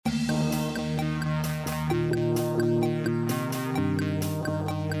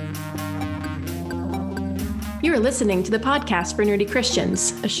You're listening to the podcast for Nerdy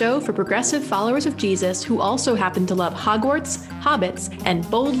Christians, a show for progressive followers of Jesus who also happen to love Hogwarts, hobbits, and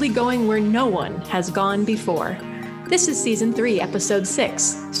boldly going where no one has gone before. This is Season 3, Episode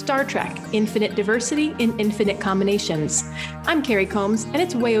 6, Star Trek, Infinite Diversity in Infinite Combinations. I'm Carrie Combs, and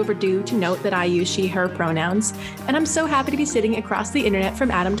it's way overdue to note that I use she, her pronouns, and I'm so happy to be sitting across the internet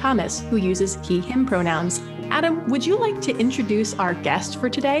from Adam Thomas, who uses he, him pronouns. Adam, would you like to introduce our guest for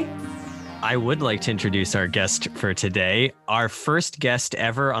today? I would like to introduce our guest for today. Our first guest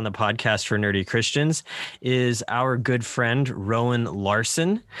ever on the podcast for Nerdy Christians is our good friend, Rowan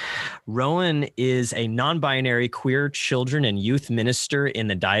Larson. Rowan is a non-binary queer children and youth minister in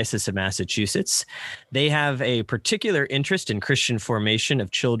the Diocese of Massachusetts. They have a particular interest in Christian formation of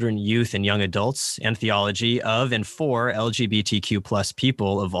children, youth, and young adults, and theology of and for LGBTQ plus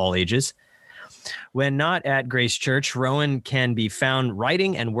people of all ages. When not at Grace Church, Rowan can be found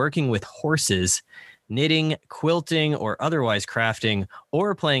writing and working with horses, knitting, quilting, or otherwise crafting,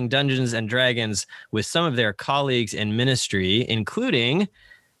 or playing Dungeons and Dragons with some of their colleagues in ministry, including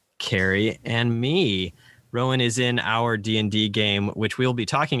Carrie and me. Rowan is in our D&D game, which we'll be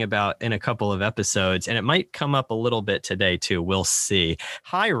talking about in a couple of episodes, and it might come up a little bit today, too. We'll see.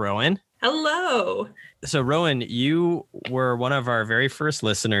 Hi, Rowan. Hello. So, Rowan, you were one of our very first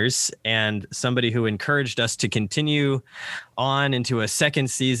listeners and somebody who encouraged us to continue on into a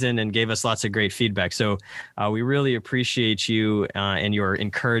second season and gave us lots of great feedback. So we really appreciate you and your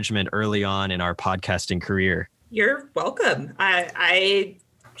encouragement early on in our podcasting career. You're welcome. I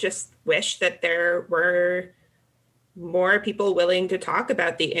just wish that there were more people willing to talk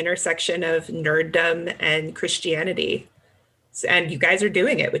about the intersection of nerddom and Christianity. And you guys are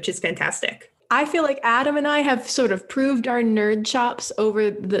doing it, which is fantastic. I feel like Adam and I have sort of proved our nerd chops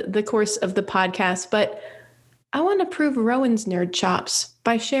over the course of the podcast, but I want to prove Rowan's nerd chops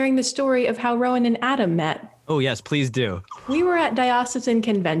by sharing the story of how Rowan and Adam met. Oh, yes, please do. We were at Diocesan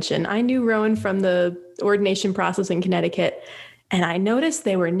Convention. I knew Rowan from the ordination process in Connecticut, and I noticed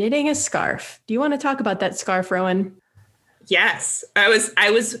they were knitting a scarf. Do you want to talk about that scarf, Rowan? Yes, I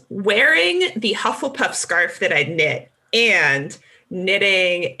was wearing the Hufflepuff scarf that I knit and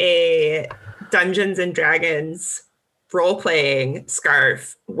knitting a Dungeons and Dragons role-playing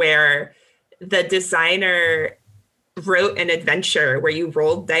scarf where the designer wrote an adventure where you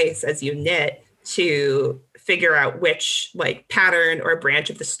rolled dice as you knit to figure out which pattern or branch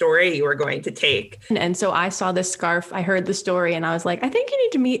of the story you were going to take. And so I saw this scarf, I heard the story, and I was like, I think you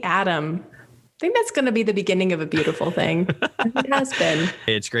need to meet Adam. I think that's going to be the beginning of a beautiful thing. It has been.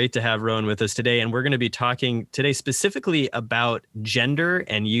 It's great to have Rowan with us today. And we're going to be talking today specifically about gender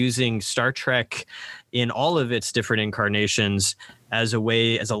and using Star Trek in all of its different incarnations as a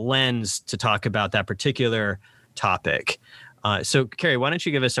lens to talk about that particular topic. So, Carrie, why don't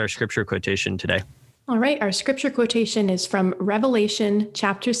you give us our scripture quotation today? All right. Our scripture quotation is from Revelation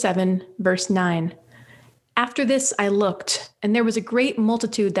chapter 7, verse 9. After this, I looked, and there was a great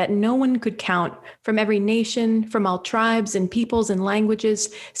multitude that no one could count, from every nation, from all tribes and peoples and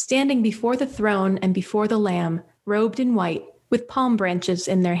languages, standing before the throne and before the Lamb, robed in white, with palm branches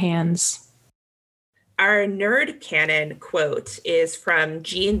in their hands. Our nerd canon quote is from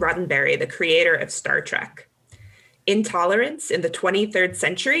Gene Roddenberry, the creator of Star Trek. Intolerance in the 23rd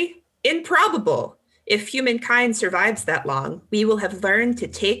century? Improbable. If humankind survives that long, we will have learned to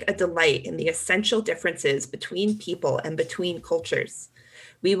take a delight in the essential differences between people and between cultures.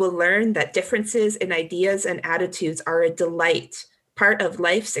 We will learn that differences in ideas and attitudes are a delight, part of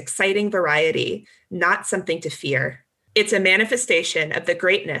life's exciting variety, not something to fear. It's a manifestation of the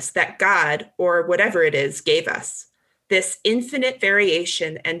greatness that God, or whatever it is, gave us. This infinite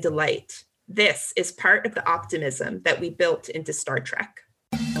variation and delight. This is part of the optimism that we built into Star Trek.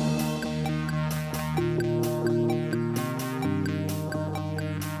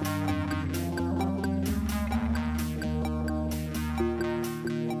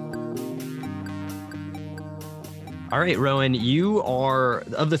 All right, Rowan, you are,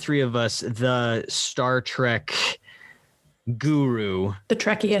 of the three of us, the Star Trek guru. The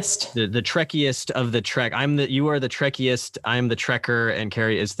Trekkiest. The Trekkiest of the Trek. You are the Trekkiest, I'm the Trekker, and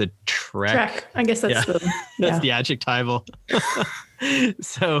Carrie is the Trek. I guess that's that's the adjectival.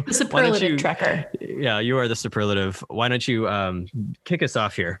 So the superlative Trekker. Yeah, you are the superlative. Why don't you kick us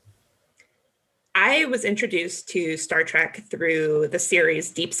off here? I was introduced to Star Trek through the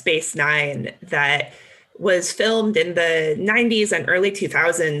series Deep Space Nine that was filmed in the 90s and early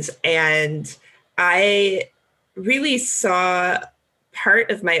 2000s. And I really saw part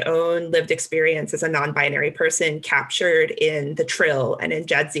of my own lived experience as a non-binary person captured in the Trill and in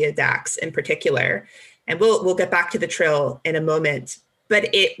Jadzia Dax in particular. And we'll get back to the Trill in a moment. But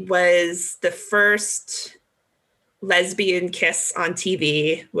it was the first lesbian kiss on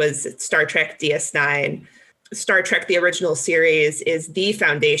TV was Star Trek DS9. Star Trek, the original series, is the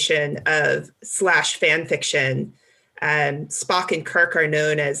foundation of / fan fiction. Spock and Kirk are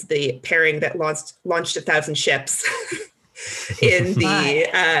known as the pairing that launched 1,000 ships in the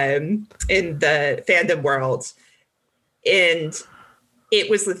fandom world. And it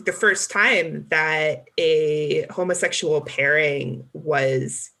was the first time that a homosexual pairing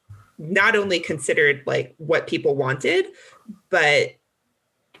was not only considered like what people wanted, but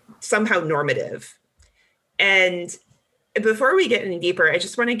somehow normative. And before we get any deeper, I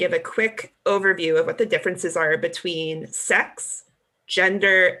just want to give a quick overview of what the differences are between sex,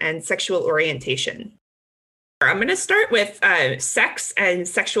 gender, and sexual orientation. I'm going to start with sex and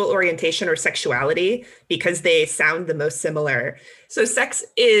sexual orientation or sexuality because they sound the most similar. So sex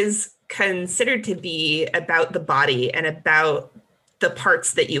is considered to be about the body and about the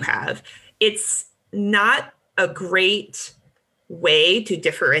parts that you have. It's not a great way to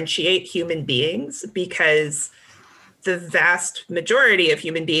differentiate human beings because the vast majority of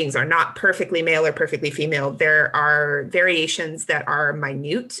human beings are not perfectly male or perfectly female. There are variations that are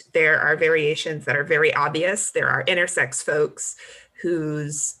minute. There are variations that are very obvious. There are intersex folks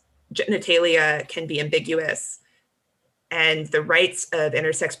whose genitalia can be ambiguous. And the rights of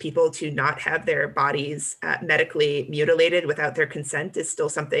intersex people to not have their bodies medically mutilated without their consent is still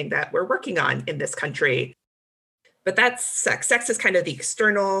something that we're working on in this country. But that's sex. Sex is kind of the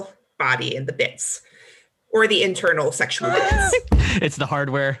external body and the bits, or the internal sexual bits. It's the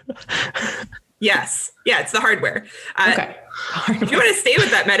hardware. Yes. Yeah, it's the hardware. Okay. If you want to stay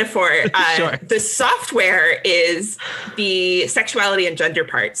with that metaphor, Sure. The software is the sexuality and gender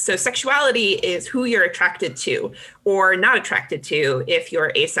parts. So sexuality is who you're attracted to or not attracted to if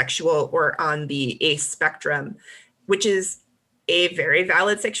you're asexual or on the ace spectrum, which is a very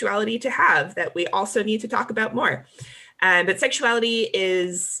valid sexuality to have that we also need to talk about more. But sexuality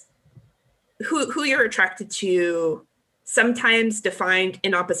is who you're attracted to, sometimes defined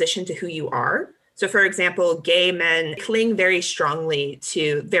in opposition to who you are. So for example, gay men cling very strongly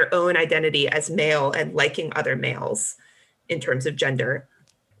to their own identity as male and liking other males in terms of gender.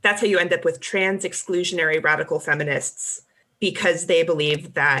 That's how you end up with trans exclusionary radical feminists, because they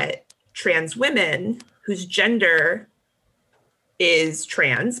believe that trans women whose gender is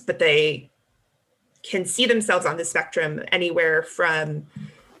trans, but they can see themselves on the spectrum anywhere from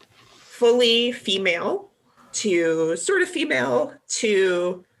fully female to sort of female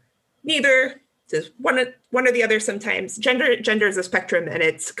to neither, to one or the other sometimes. Gender is a spectrum and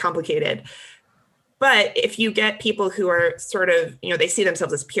it's complicated. But if you get people who are sort of, they see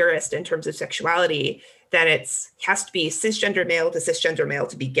themselves as purist in terms of sexuality, then has to be cisgender male to cisgender male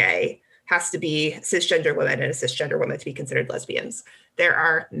to be gay, has to be cisgender women and a cisgender woman to be considered lesbians. There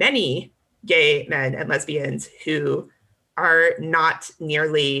are many gay men and lesbians who are not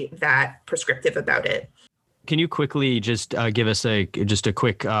nearly that prescriptive about it. Can you quickly just give us a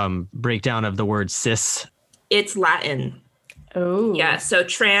quick breakdown of the word cis? It's Latin. Oh. Yeah, so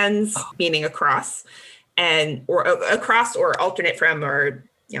trans meaning across, or across or alternate from or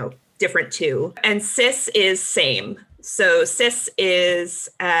different to. And cis is same. So cis is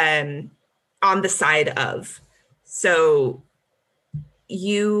on the side of. So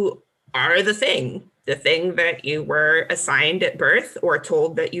you are the thing that you were assigned at birth or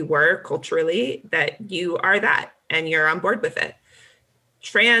told that you were culturally, that you are that and you're on board with it.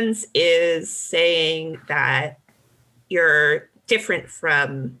 Trans is saying that you're different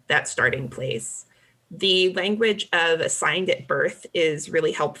from that starting place. The language of assigned at birth is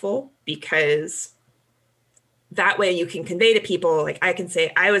really helpful because that way you can convey to people, like I can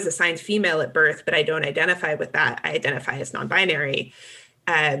say, I was assigned female at birth, but I don't identify with that. I identify as non-binary.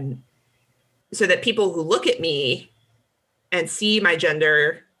 So that people who look at me and see my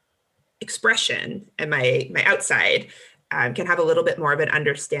gender expression and my outside can have a little bit more of an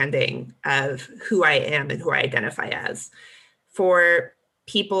understanding of who I am and who I identify as. For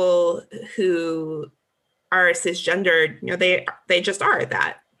people who are cisgendered, they just are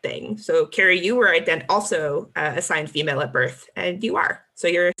that thing. So Carrie, you were also assigned female at birth, and you are, so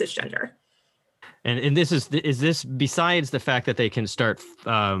you're a cisgender. And this is this besides the fact that they can start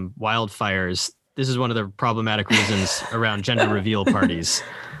wildfires, this is one of the problematic reasons around gender reveal parties.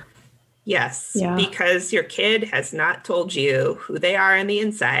 Yes, yeah. Because your kid has not told you who they are on the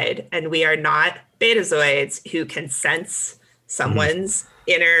inside, and we are not betazoids who can sense someone's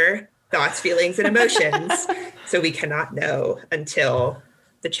inner thoughts, feelings, and emotions. So we cannot know until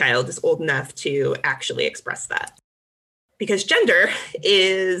the child is old enough to actually express that. Because gender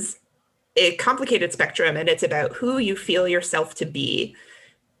is a complicated spectrum, and it's about who you feel yourself to be.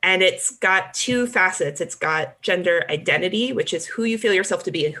 And it's got two facets. It's got gender identity, which is who you feel yourself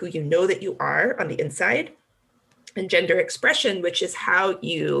to be and who you know that you are on the inside, and gender expression, which is how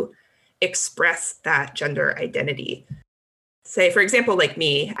you express that gender identity. Say, for example, like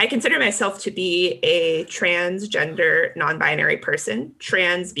me, I consider myself to be a transgender, non-binary person.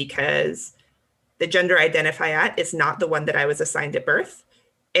 Trans because the gender I identify at is not the one that I was assigned at birth.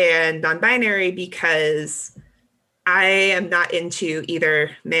 And non-binary because I am not into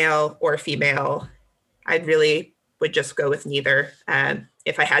either male or female. I really would just go with neither.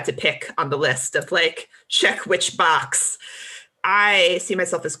 If I had to pick on the list of like, check which box, I see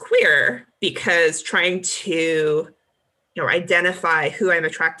myself as queer because trying to, identify who I'm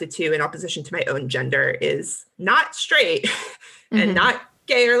attracted to in opposition to my own gender is not straight and not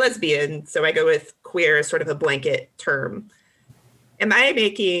gay or lesbian. So I go with queer as sort of a blanket term. Am I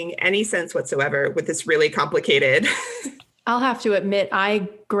making any sense whatsoever with this really complicated? I'll have to admit, I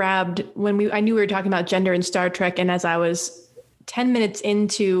grabbed I knew we were talking about gender in Star Trek, and as I was 10 minutes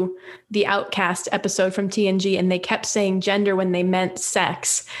into the Outcast episode from TNG and they kept saying gender when they meant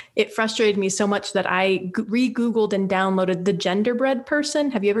sex, it frustrated me so much that I re-Googled and downloaded the Genderbread person.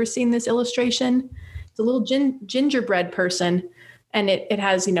 Have you ever seen this illustration? It's a little gingerbread person, and it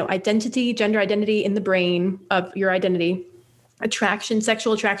has, identity, gender identity in the brain of your identity, attraction,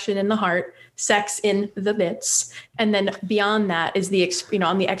 sexual attraction in the heart, sex in the bits. And then beyond that is on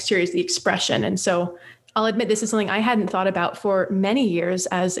the exterior is the expression. And so I'll admit this is something I hadn't thought about for many years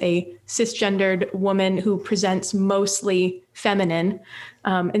as a cisgendered woman who presents mostly feminine,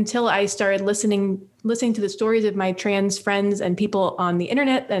 until I started listening to the stories of my trans friends and people on the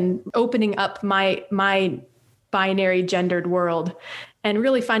internet and opening up my binary gendered world and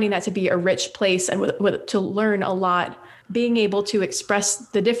really finding that to be a rich place and to learn a lot. Being able to express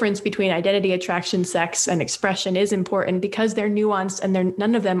the difference between identity, attraction, sex, and expression is important because they're nuanced and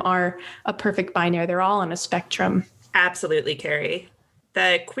none of them are a perfect binary. They're all on a spectrum. Absolutely, Carrie.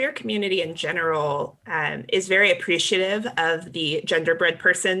 The queer community in general is very appreciative of the genderbread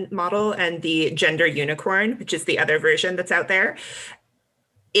person model and the gender unicorn, which is the other version that's out there,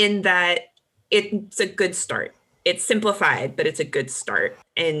 in that it's a good start. It's simplified, but it's a good start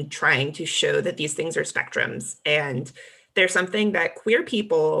in trying to show that these things are spectrums. And there's something that queer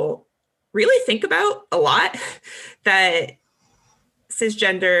people really think about a lot that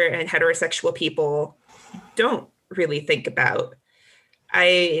cisgender and heterosexual people don't really think about.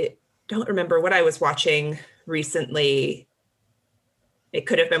 I don't remember what I was watching recently. It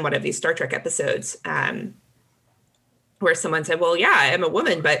could have been one of these Star Trek episodes where someone said, well, yeah, I'm a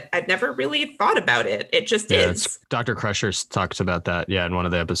woman, but I've never really thought about it. It just is. Dr. Crusher talks about that, in one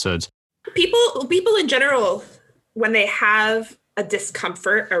of the episodes. People in general, when they have a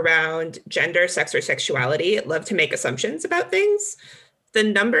discomfort around gender, sex, or sexuality, love to make assumptions about things. The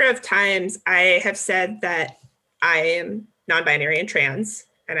number of times I have said that I am non-binary and trans,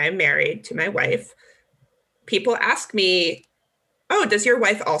 and I'm married to my wife, people ask me, oh, does your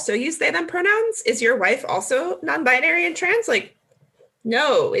wife also use they, them pronouns? Is your wife also non-binary and trans? Like,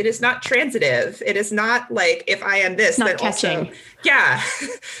 no, it is not transitive. It is not like if I am this, then catching. Also, yeah.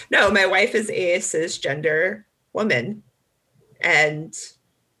 No, my wife is a cisgender woman and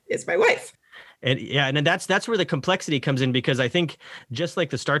is my wife. And that's where the complexity comes in, because I think just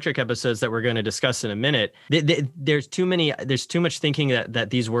like the Star Trek episodes that we're going to discuss in a minute, there's too much thinking that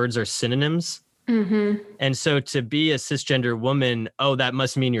these words are synonyms. Mm-hmm. And so to be a cisgender woman, oh, that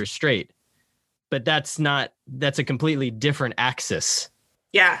must mean you're straight. But that's a completely different axis.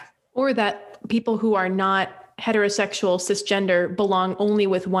 Yeah. Or that people who are not heterosexual cisgender belong only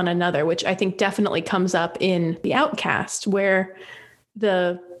with one another, which I think definitely comes up in The Outcast, where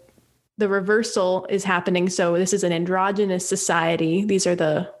the reversal is happening. So this is an androgynous society. These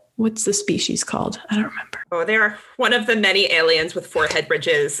are what's the species called? I don't remember. Oh, they are one of the many aliens with forehead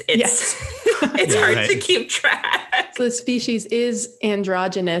bridges. It's hard to keep track. So the species is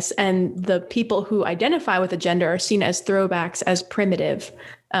androgynous, and the people who identify with a gender are seen as throwbacks, as primitive.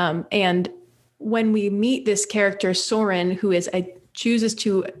 And when we meet this character, Soren, who chooses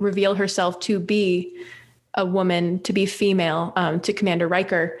to reveal herself to be a woman, to be female, to Commander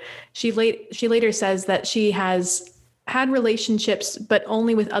Riker, she later says that she has had relationships, but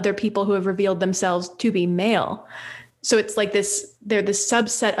only with other people who have revealed themselves to be male. So it's like they're this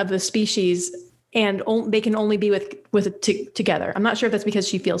subset of the species, and they can only be together. I'm not sure if that's because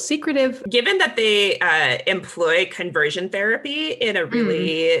she feels secretive. Given that they employ conversion therapy in a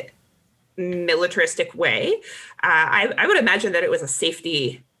really militaristic way, I would imagine that it was a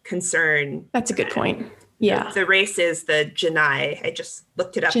safety concern. That's a good point. Yeah. The race is the Janai. I just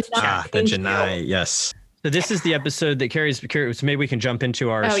looked it up to check. The Janai, yes. So this is the episode that carries. So maybe we can jump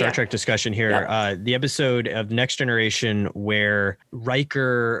into our Star Trek discussion here. Yep. The episode of Next Generation where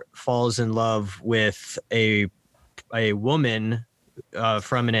Riker falls in love with a woman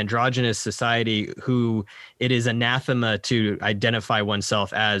from an androgynous society who it is anathema to identify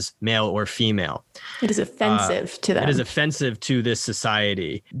oneself as male or female. It is offensive to them. It is offensive to this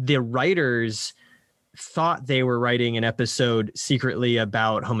society. The writers thought they were writing an episode secretly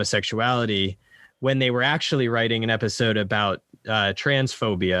about homosexuality when they were actually writing an episode about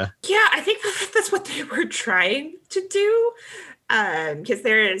transphobia. Yeah, I think that's what they were trying to do, because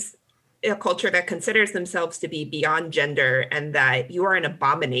there is a culture that considers themselves to be beyond gender and that you are an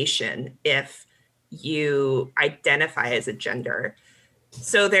abomination if you identify as a gender.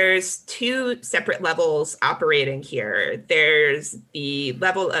 So there's two separate levels operating here. There's the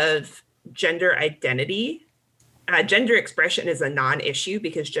level of gender identity. Gender expression is a non-issue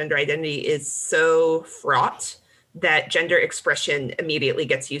because gender identity is so fraught that gender expression immediately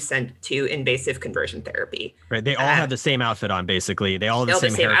gets you sent to invasive conversion therapy. Right. They all have the same outfit on, basically. They all have the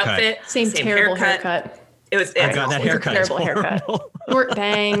same haircut. Outfit, same terrible haircut. It got that haircut. Terrible haircut. Short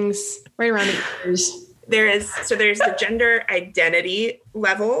bangs, right around the ears. There's the gender identity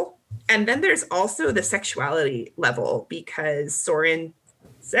level, and then there's also the sexuality level, because Soren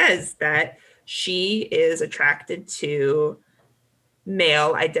says that she is attracted to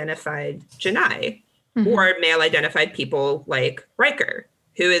male-identified Janai, or male-identified people like Riker,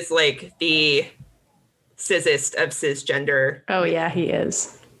 who is like the cisest of cisgender. Oh yeah, he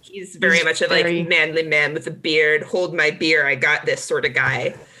is. He's very much a like manly man with a beard, hold my beer, I got this sort of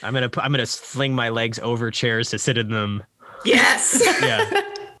guy. I'm gonna fling my legs over chairs to sit in them. Yes. Yeah.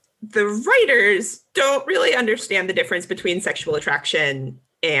 The writers don't really understand the difference between sexual attraction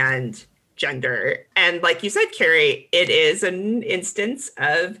and gender. And like you said, Carrie, it is an instance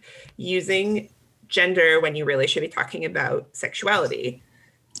of using gender when you really should be talking about sexuality.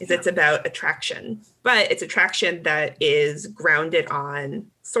 It's about attraction, but it's attraction that is grounded on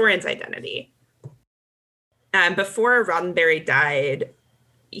Soren's identity. Before Roddenberry died,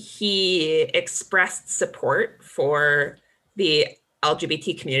 he expressed support for the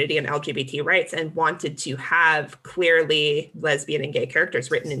LGBT community and LGBT rights and wanted to have clearly lesbian and gay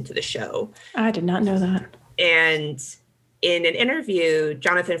characters written into the show. I did not know that. And in an interview,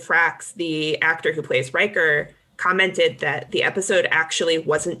 Jonathan Frakes, the actor who plays Riker, commented that the episode actually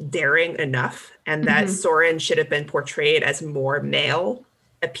wasn't daring enough and that Soren should have been portrayed as more male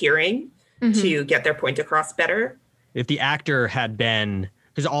appearing to get their point across better. If the actor had been,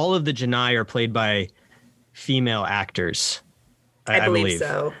 because all of the Janai are played by female actors, I believe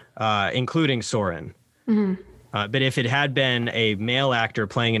so, including Soren. But if it had been a male actor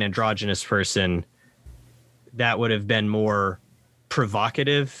playing an androgynous person, that would have been more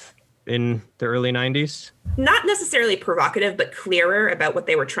provocative in the early 90s? Not necessarily provocative, but clearer about what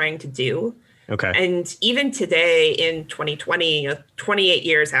they were trying to do. Okay. And even today in 2020, 28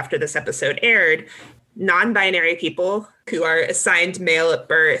 years after this episode aired, non-binary people who are assigned male at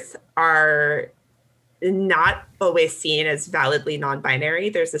birth are not always seen as validly non-binary.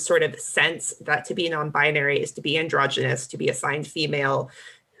 There's this sort of sense that to be non-binary is to be androgynous, to be assigned female,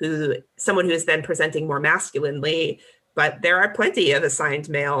 someone who is then presenting more masculinely. But there are plenty of assigned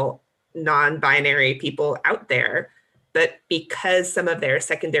male non-binary people out there. But because some of their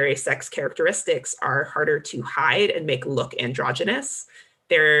secondary sex characteristics are harder to hide and make look androgynous,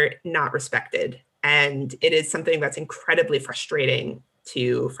 they're not respected. And it is something that's incredibly frustrating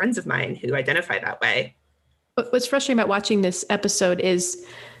to friends of mine who identify that way. What's frustrating about watching this episode is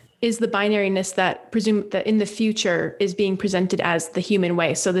the binariness that in the future is being presented as the human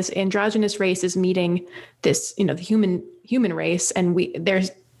way. So this androgynous race is meeting this, the human race, and they're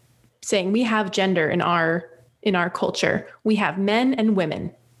saying we have gender in our culture. We have men and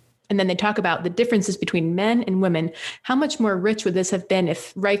women. And then they talk about the differences between men and women. How much more rich would this have been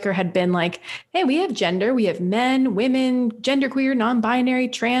if Riker had been like, hey, we have gender, we have men, women, genderqueer, non-binary,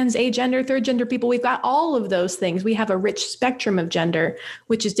 trans, agender, third gender people. We've got all of those things. We have a rich spectrum of gender,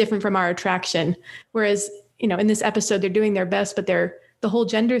 which is different from our attraction. Whereas, in this episode, they're doing their best, but the whole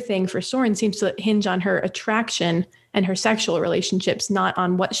gender thing for Soren seems to hinge on her attraction and her sexual relationships, not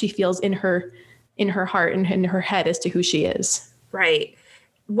on what she feels in her heart and in her head as to who she is. Right.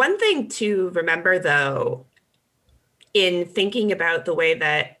 One thing to remember, though, in thinking about the way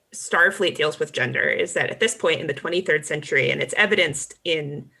that Starfleet deals with gender is that at this point in the 23rd century, and it's evidenced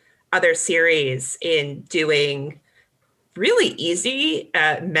in other series in doing really easy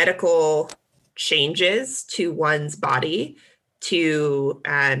medical changes to one's body to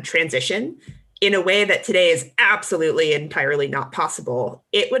transition in a way that today is absolutely entirely not possible.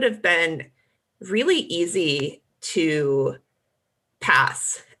 It would have been really easy to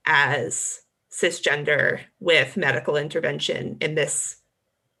pass as cisgender with medical intervention in this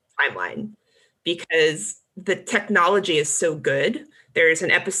timeline because the technology is so good. There's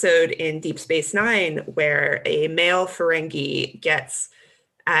an episode in Deep Space Nine where a male Ferengi gets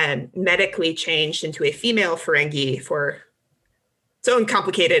medically changed into a female Ferengi for its own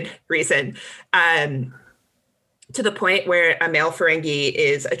complicated reason, to the point where a male Ferengi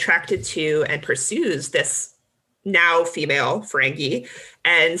is attracted to and pursues this now female Ferengi,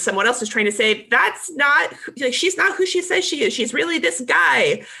 and someone else is trying to say, that's not, like, she's not who she says she is. She's really this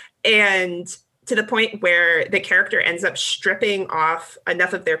guy. And to the point where the character ends up stripping off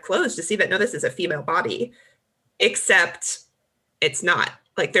enough of their clothes to see that, no, this is a female body, except it's not.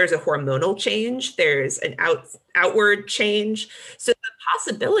 Like, there's a hormonal change, there's an outward change. So the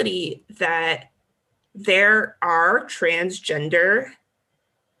possibility that there are transgender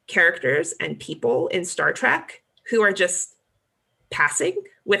characters and people in Star Trek who are just passing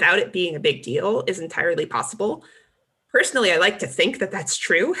without it being a big deal is entirely possible. Personally, I like to think that that's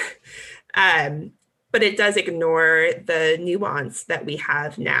true, but it does ignore the nuance that we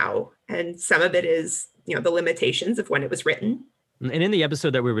have now. And some of it is, you know, the limitations of when it was written. And in the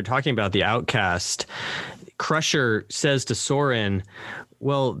episode that we were talking about, The Outcast, Crusher says to Soren,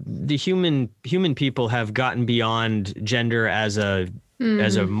 well, the human people have gotten beyond gender as a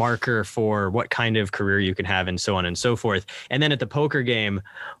marker for what kind of career you can have and so on and so forth. And then at the poker game,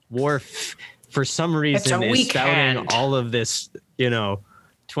 Worf, for some reason, is spouting all of this,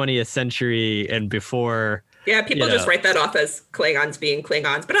 20th century and before. Yeah, people just write that off as Klingons being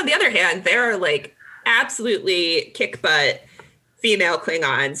Klingons. But on the other hand, there are like absolutely kick butt female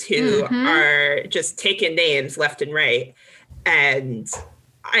Klingons who are just taking names left and right. And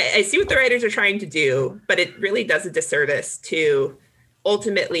I see what the writers are trying to do, but it really does a disservice to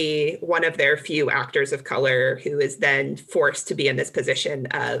ultimately one of their few actors of color who is then forced to be in this position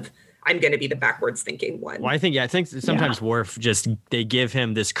of, I'm going to be the backwards thinking one. Well, I think sometimes Worf they give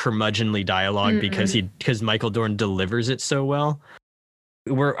him this curmudgeonly dialogue because Michael Dorn delivers it so well.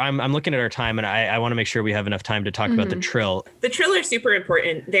 I'm looking at our time, and I want to make sure we have enough time to talk about the Trill. The Trill are super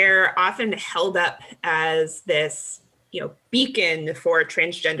important. They're often held up as this, beacon for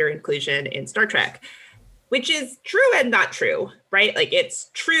transgender inclusion in Star Trek, which is true and not true, right? Like, it's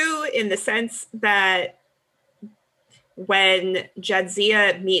true in the sense that when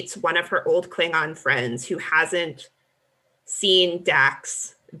Jadzia meets one of her old Klingon friends who hasn't seen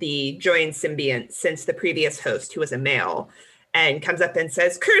Dax, the joined symbiont, since the previous host, who was a male, and comes up and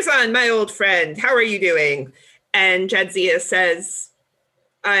says, Curzon, my old friend, how are you doing? And Jadzia says,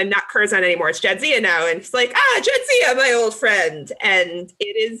 I'm not Curzon anymore, it's Jadzia now. And it's like, Jadzia, my old friend. And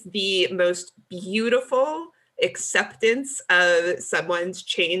it is the most beautiful acceptance of someone's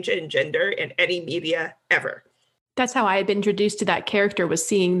change in gender in any media ever. That's how I had been introduced to that character, was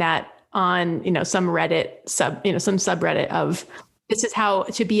seeing that on, some Reddit some subreddit of, this is how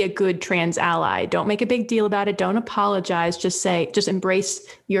to be a good trans ally. Don't make a big deal about it. Don't apologize. Just embrace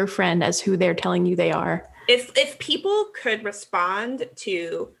your friend as who they're telling you they are. If people could respond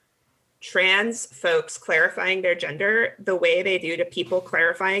to trans folks clarifying their gender the way they do to people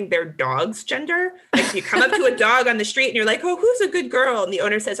clarifying their dog's gender, like you come up to a dog on the street and you're like, oh, who's a good girl? And the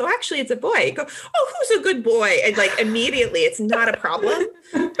owner says, oh, actually, it's a boy. You go, oh, who's a good boy? And like immediately it's not a problem.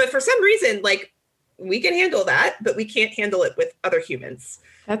 But for some reason, like, we can handle that, but we can't handle it with other humans.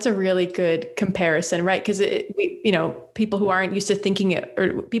 That's a really good comparison, right? Because people who aren't used to thinking it,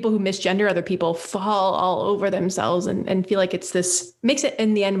 or people who misgender other people, fall all over themselves and feel like makes it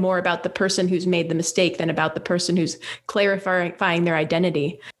in the end more about the person who's made the mistake than about the person who's clarifying their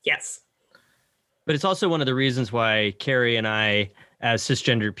identity. Yes. But it's also one of the reasons why Carrie and I, as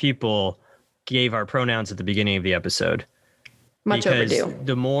cisgender people, gave our pronouns at the beginning of the episode. Much overdue.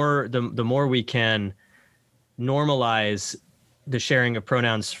 The more we can normalize the sharing of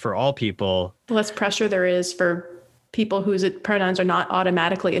pronouns for all people, the less pressure there is for people whose pronouns are not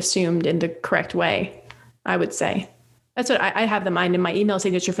automatically assumed in the correct way, I would say. That's what I have in mind in my email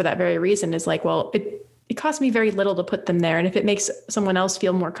signature for that very reason, is like, well, it costs me very little to put them there. And if it makes someone else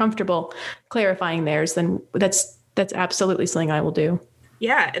feel more comfortable clarifying theirs, then that's absolutely something I will do.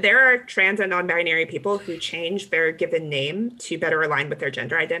 Yeah, there are trans and non-binary people who change their given name to better align with their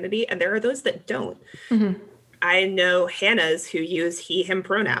gender identity, and there are those that don't. Mm-hmm. I know Hannahs who use he, him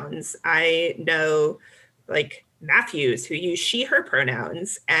pronouns. I know like Matthews who use she, her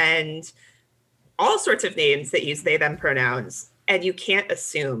pronouns, and all sorts of names that use they, them pronouns. And you can't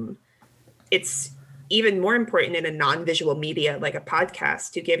assume it's even more important in a non-visual media like a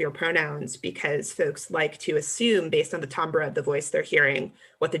podcast to give your pronouns, because folks like to assume based on the timbre of the voice they're hearing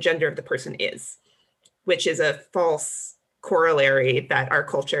what the gender of the person is, which is a false corollary that our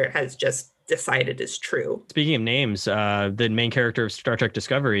culture has just decided is true. Speaking of names, the main character of Star Trek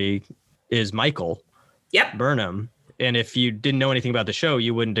Discovery is Michael Burnham. And if you didn't know anything about the show,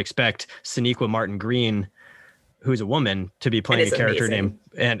 you wouldn't expect Sonequa Martin Green, who's a woman, to be playing a character named,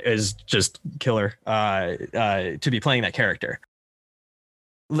 and is just killer, to be playing that character.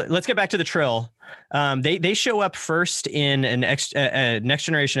 Let's get back to the Trill. They show up first in a Next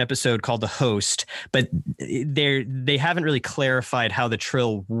Generation episode called The Host, but they haven't really clarified how the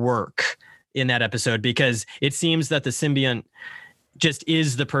Trill work in that episode, because it seems that the symbiont just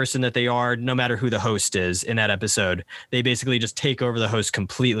is the person that they are, no matter who the host is in that episode. They basically just take over the host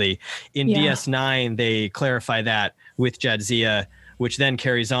completely. In DS9, they clarify that with Jadzia, which then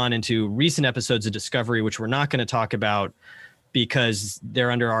carries on into recent episodes of Discovery, which we're not going to talk about because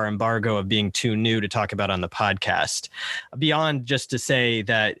they're under our embargo of being too new to talk about on the podcast. Beyond just to say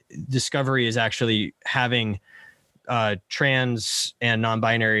that Discovery is actually having trans and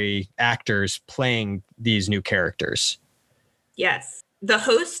non-binary actors playing these new characters. Yes. The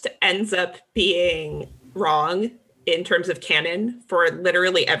host ends up being wrong in terms of canon for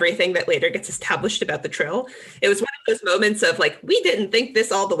literally everything that later gets established about the Trill. It was one of those moments of like, we didn't think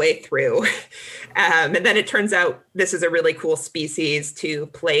this all the way through. And then it turns out this is a really cool species to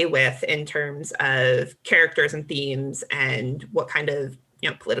play with in terms of characters and themes and what kind of,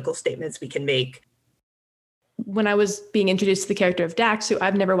 political statements we can make. When I was being introduced to the character of Dax, who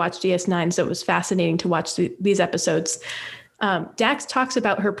I've never watched DS9, so it was fascinating to watch these episodes. Dax talks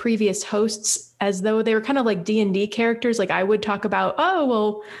about her previous hosts as though they were kind of like D&D characters. Like I would talk about, oh,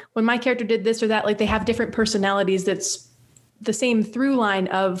 well, when my character did this or that, like they have different personalities. That's the same through line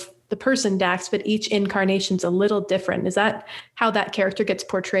of the person Dax, but each incarnation's a little different. Is that how that character gets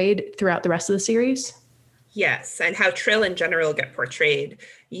portrayed throughout the rest of the series? Yes, and how Trill in general get portrayed.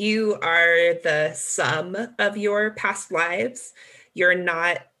 You are the sum of your past lives. You're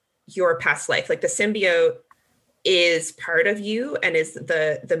not your past life. Like the symbiote is part of you and is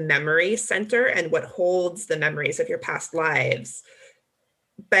the memory center and what holds the memories of your past lives.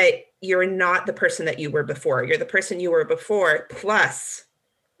 But you're not the person that you were before. You're the person you were before plus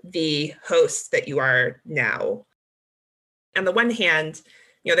the host that you are now. On the one hand,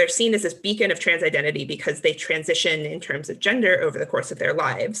 they're seen as this beacon of trans identity because they transition in terms of gender over the course of their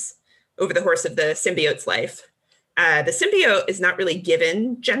lives, over the course of the symbiote's life. The symbiote is not really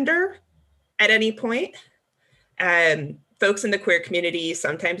given gender at any point. Folks in the queer community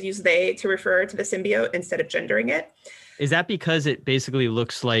sometimes use they to refer to the symbiote instead of gendering it. Is that because it basically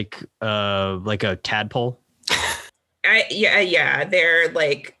looks like a tadpole? Yeah, they're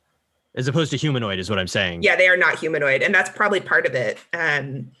like, as opposed to humanoid is what I'm saying. Yeah, they are not humanoid. And that's probably part of it.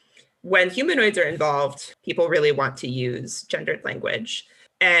 When humanoids are involved, people really want to use gendered language.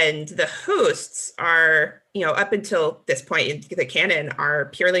 And the hosts are, up until this point in the canon, are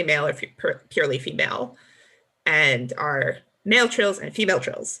purely male or purely female, and are male trills and female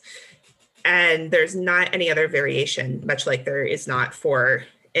trills. And there's not any other variation, much like there is not for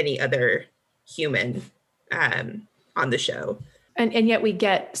any other human on the show. And yet we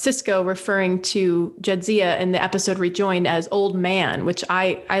get Sisko referring to Jadzia in the episode Rejoined as old man, which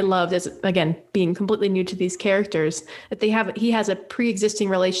I loved as, again, being completely new to these characters, that he has a pre-existing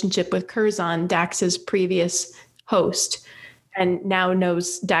relationship with Curzon, Dax's previous host, and now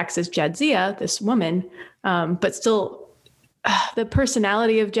knows Dax as Jadzia, this woman, but still the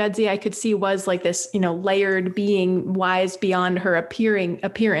personality of Jadzia I could see was like this, layered being, wise beyond her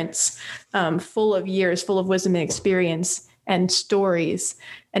appearance, full of years, full of wisdom and experience and stories,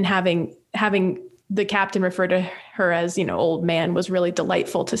 and having the captain refer to her as, old man was really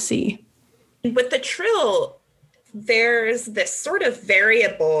delightful to see. With the Trill, there's this sort of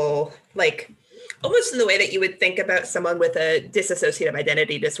variable, like almost in the way that you would think about someone with a dissociative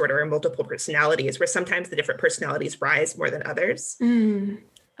identity disorder or multiple personalities, where sometimes the different personalities rise more than others. I'm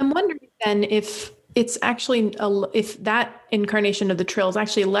wondering then if it's actually, if that incarnation of the Trill is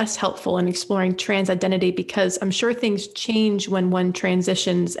actually less helpful in exploring trans identity, because I'm sure things change when one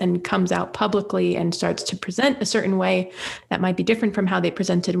transitions and comes out publicly and starts to present a certain way that might be different from how they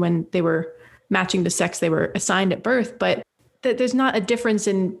presented when they were matching the sex they were assigned at birth, but there's not a difference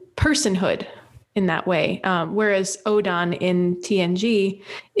in personhood in that way. Whereas Odon in TNG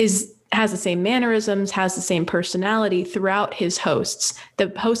has the same mannerisms, has the same personality throughout his hosts.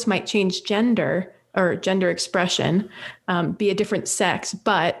 The host might change gender or gender expression, be a different sex,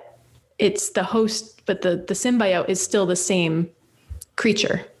 but it's the host, but the symbiote is still the same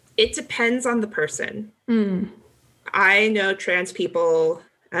creature. It depends on the person. Mm. I know trans people,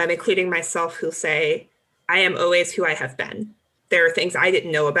 including myself, who say, I am always who I have been. There are things I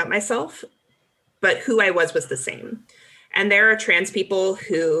didn't know about myself, but who I was the same. And there are trans people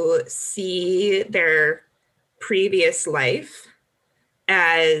who see their previous life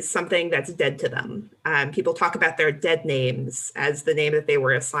as something that's dead to them. People talk about their dead names as the name that they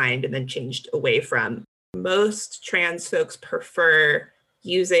were assigned and then changed away from. Most trans folks prefer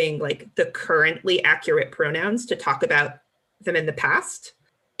using like the currently accurate pronouns to talk about them in the past.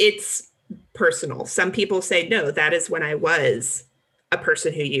 It's personal. Some people say, no, that is when I was a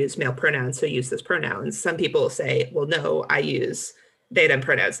person who used male pronouns, who used those pronouns. Some people say, well, no, I use they, them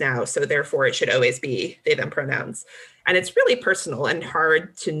pronouns now, so therefore it should always be they, them pronouns. And it's really personal and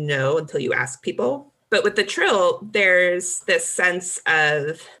hard to know until you ask people. But with the trill, there's this sense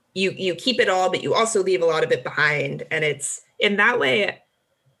of you keep it all, but you also leave a lot of it behind. And it's in that way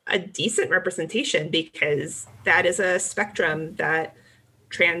a decent representation, because that is a spectrum that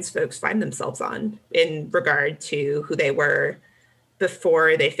trans folks find themselves on in regard to who they were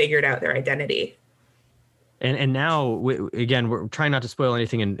before they figured out their identity. And now, again, we're trying not to spoil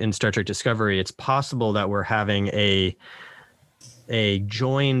anything in Star Trek Discovery. It's possible that we're having a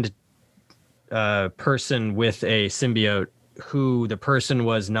joined person with a symbiote who the person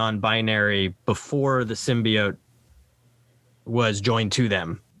was non-binary before the symbiote was joined to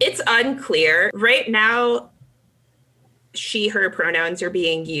them. It's unclear. Right now, she, her pronouns are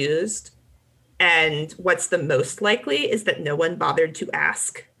being used. And what's the most likely is that no one bothered to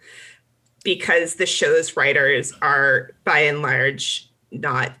ask, because the show's writers are, by and large,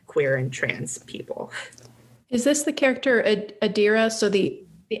 not queer and trans people. Is this the character Adira? So the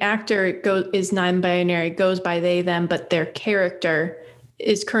actor is non-binary, goes by they, them, but their character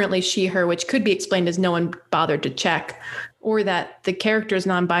is currently she, her, which could be explained as no one bothered to check, or that the character is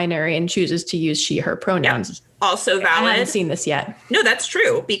non-binary and chooses to use she, her pronouns. Yeah. Also valid. I haven't seen this yet. No, that's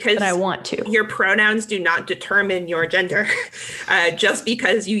true, because but I want to. Your pronouns do not determine your gender. Just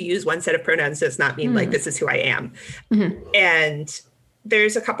because you use one set of pronouns does not mean like this is who I am. Mm-hmm. And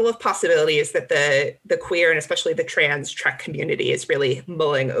there's a couple of possibilities that the queer and especially the trans Trek community is really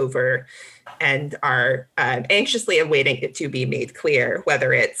mulling over and are anxiously awaiting it to be made clear,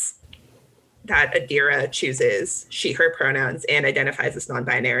 whether it's that Adira chooses she, her pronouns and identifies as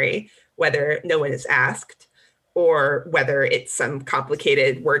non-binary, whether no one is asked, or whether it's some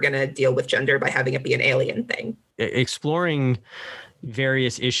complicated, we're going to deal with gender by having it be an alien thing. Exploring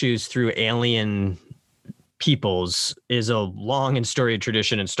various issues through alien peoples is a long and storied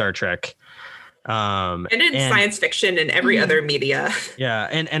tradition in Star Trek. And in science fiction and every other media. Yeah.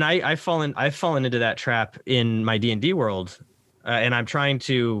 And I've fallen into that trap in my D&D world. And I'm trying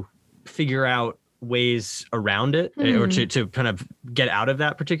to figure out ways around it or to kind of get out of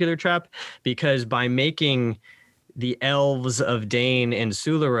that particular trap, because by making the elves of Dane and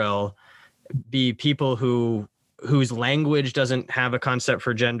Sularil be people whose language doesn't have a concept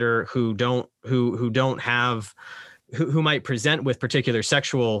for gender, who might present with particular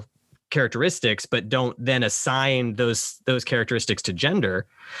sexual characteristics, but don't then assign those characteristics to gender.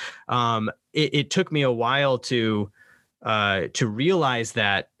 It took me a while to realize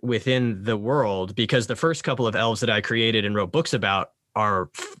that within the world, because the first couple of elves that I created and wrote books about are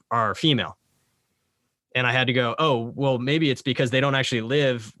female. And I had to go, oh, well, maybe it's because they don't actually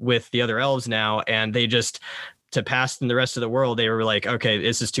live with the other elves now. And they just, to pass in the rest of the world, they were like, okay,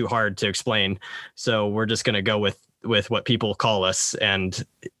 this is too hard to explain. So we're just going to go with what people call us and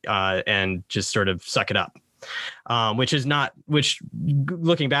just sort of suck it up. Which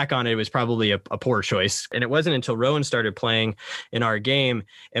looking back on it was probably a poor choice. And it wasn't until Rowan started playing in our game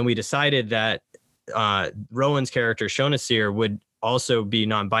and we decided that Rowan's character, Shonasir, would also be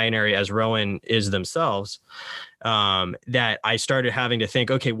non-binary as Rowan is themselves, that I started having to think,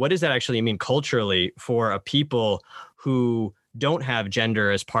 okay, what does that actually mean culturally for a people who don't have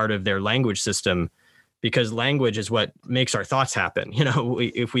gender as part of their language system? Because language is what makes our thoughts happen. You know,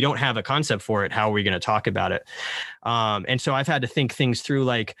 if we don't have a concept for it, how are we going to talk about it? And so I've had to think things through,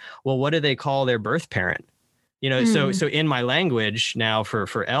 like, well, what do they call their birth parent? You know, so in my language now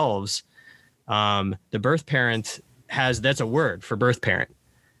for elves, the birth parent that's a word for birth parent.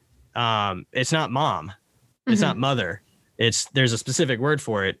 It's not mom. It's not mother. There's a specific word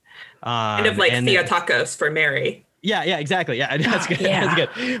for it. Kind of like Theotokos for Mary. Yeah, exactly. Yeah, that's good. Yeah.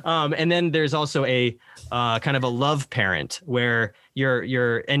 That's good. And then there's also a kind of a love parent, where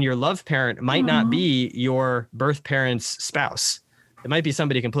your love parent might not be your birth parent's spouse. It might be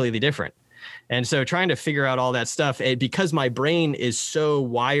somebody completely different. And so trying to figure out all that stuff, because my brain is so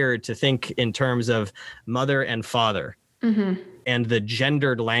wired to think in terms of mother and father. and the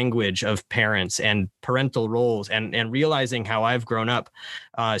gendered language of parents and parental roles and realizing how I've grown up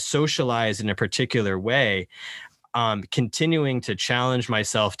socialized in a particular way, continuing to challenge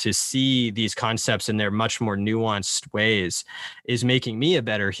myself to see these concepts in their much more nuanced ways is making me a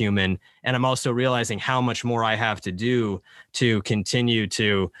better human. And I'm also realizing how much more I have to do to continue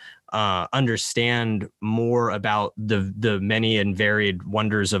to understand more about the many and varied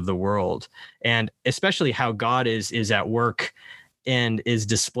wonders of the world, and especially how God is at work and is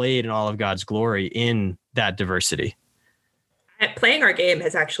displayed in all of God's glory in that diversity. Playing our game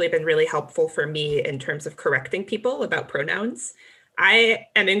has actually been really helpful for me in terms of correcting people about pronouns. I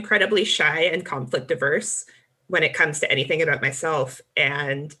am incredibly shy and conflict averse when it comes to anything about myself.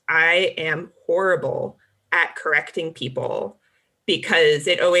 And I am horrible at correcting people because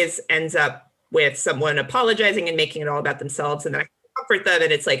it always ends up with someone apologizing and making it all about themselves. And then I comfort them.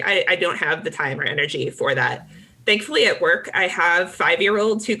 And it's like, I don't have the time or energy for that. Thankfully, at work, I have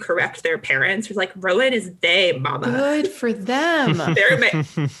 5-year-olds who correct their parents. Who's like, Rowan is they, mama. Good for them. They're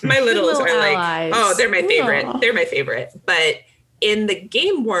my littles are allies. Like, oh, they're my favorite. Aww. They're my favorite. But in the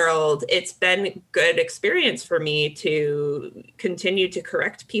game world, it's been good experience for me to continue to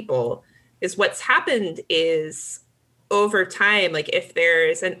correct people. Is what's happened is over time, like if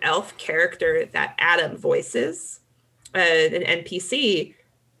there's an elf character that Adam voices, an NPC,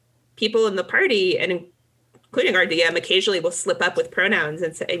 people in the party and including our DM occasionally will slip up with pronouns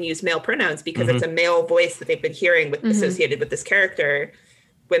and use male pronouns because it's a male voice that they've been hearing with associated with this character.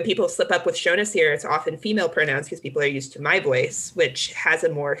 When people slip up with Shonas here, it's often female pronouns because people are used to my voice, which has a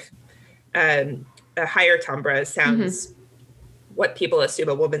more a higher timbre, sounds what people assume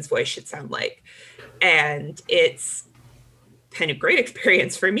a woman's voice should sound like. And it's kind of great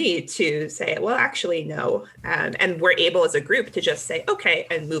experience for me to say, well, actually, no. And we're able as a group to just say, okay,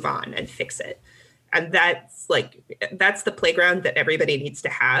 and move on and fix it. And that's the playground that everybody needs to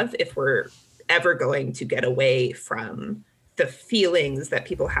have if we're ever going to get away from the feelings that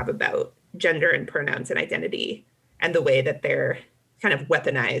people have about gender and pronouns and identity and the way that they're kind of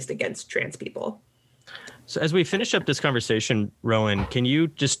weaponized against trans people. So as we finish up this conversation, Rowan, can you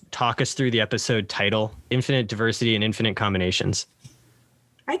just talk us through the episode title, Infinite Diversity and Infinite Combinations?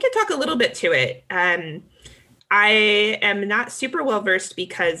 I could talk a little bit to it. I am not super well versed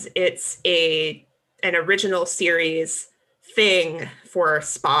because it's an original series thing for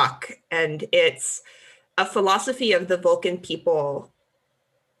Spock, and it's a philosophy of the Vulcan people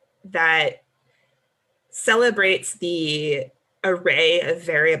that celebrates the array of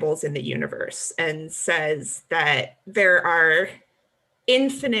variables in the universe and says that there are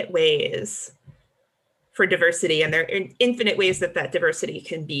infinite ways for diversity, and there are infinite ways that diversity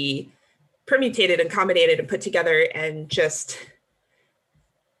can be permutated and combinated and put together, and just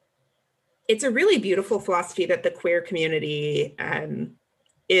it's a really beautiful philosophy that the queer community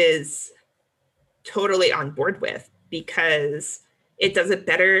is totally on board with, because it does a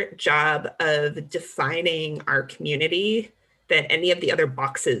better job of defining our community than any of the other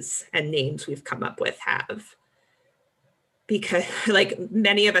boxes and names we've come up with have. Because like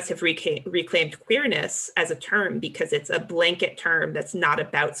many of us have reclaimed queerness as a term because it's a blanket term that's not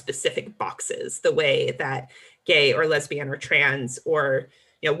about specific boxes, the way that gay or lesbian or trans or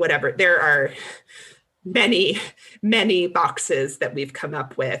whatever. There are many, many boxes that we've come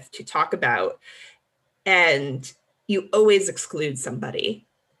up with to talk about. And you always exclude somebody,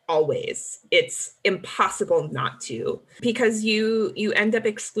 always. It's impossible not to, because you end up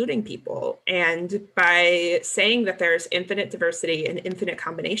excluding people. And by saying that there's infinite diversity and infinite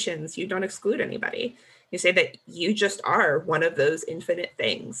combinations, you don't exclude anybody. You say that you just are one of those infinite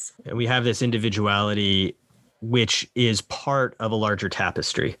things. We have this individuality which is part of a larger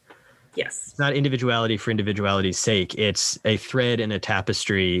tapestry. Yes. It's not individuality for individuality's sake. It's a thread in a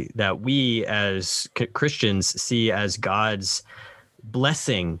tapestry that we as Christians see as God's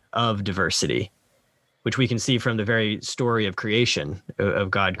blessing of diversity, which we can see from the very story of creation, of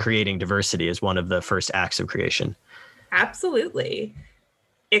God creating diversity as one of the first acts of creation. Absolutely.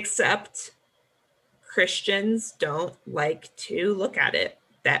 Except Christians don't like to look at it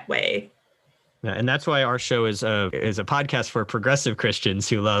that way. And that's why our show is a podcast for progressive Christians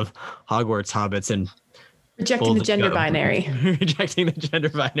who love Hogwarts, hobbits, and rejecting the gender binary. Rejecting the gender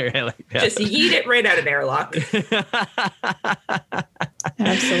binary. I like that. Just yeet it right out of airlock.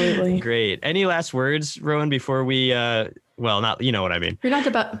 Absolutely. Great. Any last words, Rowan, before we, not, you know what I mean. You're not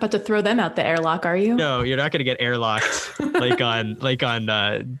about to throw them out the airlock, are you? No, you're not going to get airlocked like on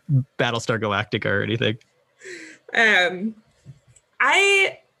Battlestar Galactica or anything.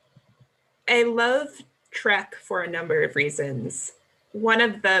 I love Trek for a number of reasons. One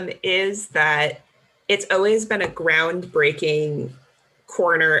of them is that it's always been a groundbreaking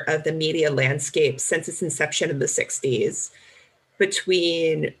corner of the media landscape since its inception in the 60s,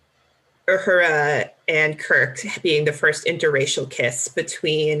 between Uhura and Kirk being the first interracial kiss,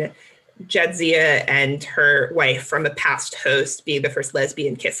 between Jadzia and her wife from a past host being the first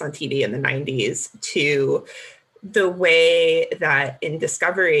lesbian kiss on TV in the 90s, to the way that in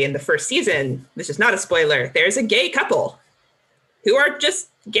Discovery in the first season, this is not a spoiler, there's a gay couple who are just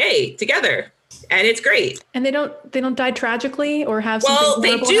gay together. And it's great. And they don't die tragically or have something Well,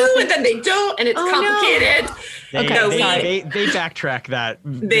 they do, happen? and then they don't, and it's complicated. No. They backtrack that.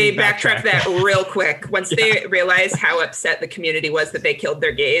 They backtrack that real quick once they realize how upset the community was that they killed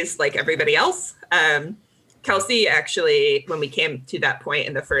their gays like everybody else. Kelsey actually, when we came to that point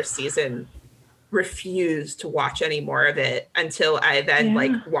in the first season, refused to watch any more of it until I then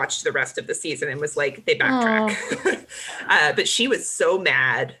watched the rest of the season and was like, they backtrack. But she was so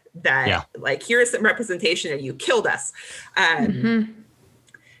mad that here is some representation and you killed us.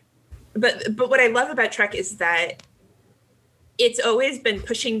 But what I love about Trek is that it's always been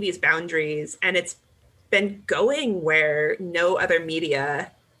pushing these boundaries, and it's been going where no other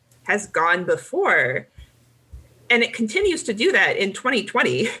media has gone before. And it continues to do that in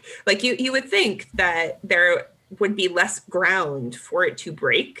 2020. Like you would think that there would be less ground for it to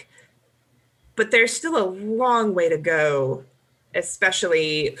break, but there's still a long way to go,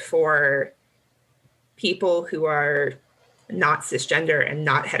 especially for people who are not cisgender and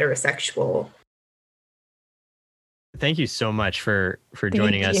not heterosexual. Thank you so much for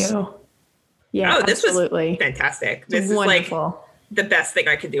joining us. Yeah, this absolutely. was fantastic. This is wonderful. like the best thing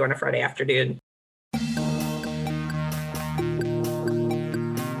I could do on a Friday afternoon.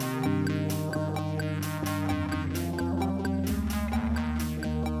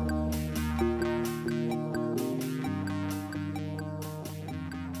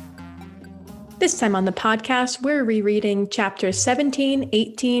 This time on the podcast, we're rereading chapters 17,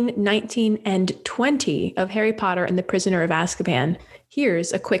 18, 19, and 20 of Harry Potter and the Prisoner of Azkaban.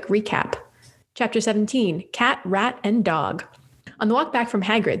 Here's a quick recap. Chapter 17, Cat, Rat, and Dog. On the walk back from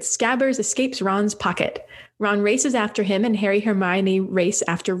Hagrid's, Scabbers escapes Ron's pocket. Ron races after him, and Harry and Hermione race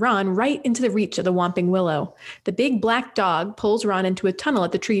after Ron right into the reach of the Whomping Willow. The big black dog pulls Ron into a tunnel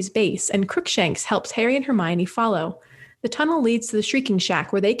at the tree's base, and Crookshanks helps Harry and Hermione follow. The tunnel leads to the Shrieking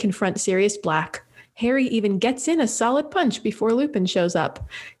Shack, where they confront Sirius Black. Harry even gets in a solid punch before Lupin shows up.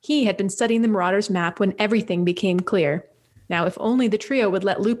 He had been studying the Marauders' map when everything became clear. Now, if only the trio would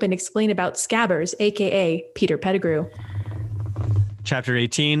let Lupin explain about Scabbers, a.k.a. Peter Pettigrew. Chapter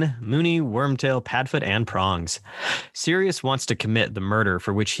 18, Moony, Wormtail, Padfoot, and Prongs. Sirius wants to commit the murder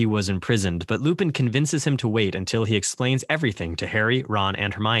for which he was imprisoned, but Lupin convinces him to wait until he explains everything to Harry, Ron,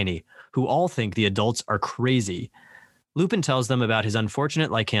 and Hermione, who all think the adults are crazy. Lupin tells them about his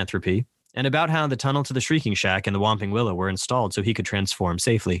unfortunate lycanthropy and about how the tunnel to the Shrieking Shack and the Whomping Willow were installed so he could transform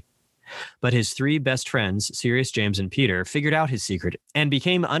safely. But his three best friends, Sirius, James, and Peter, figured out his secret and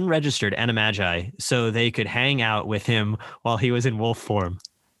became unregistered animagi so they could hang out with him while he was in wolf form.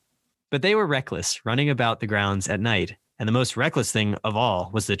 But they were reckless, running about the grounds at night, and the most reckless thing of all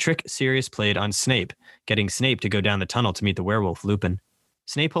was the trick Sirius played on Snape, getting Snape to go down the tunnel to meet the werewolf Lupin.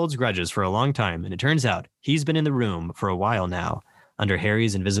 Snape holds grudges for a long time, and it turns out he's been in the room for a while now, under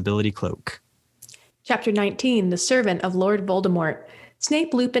Harry's invisibility cloak. Chapter 19, The Servant of Lord Voldemort.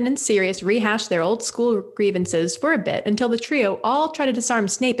 Snape, Lupin, and Sirius rehash their old school grievances for a bit until the trio all try to disarm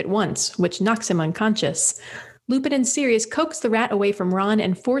Snape at once, which knocks him unconscious. Lupin and Sirius coax the rat away from Ron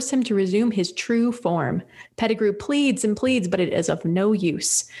and force him to resume his true form. Pettigrew pleads and pleads, but it is of no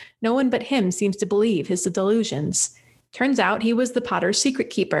use. No one but him seems to believe his delusions. Turns out he was the Potter's secret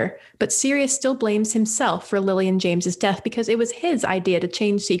keeper, but Sirius still blames himself for Lily and James's death because it was his idea to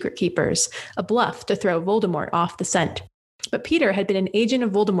change secret keepers, a bluff to throw Voldemort off the scent. But Peter had been an agent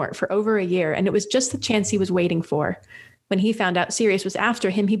of Voldemort for over a year, and it was just the chance he was waiting for. When he found out Sirius was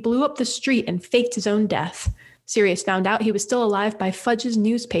after him, he blew up the street and faked his own death. Sirius found out he was still alive by Fudge's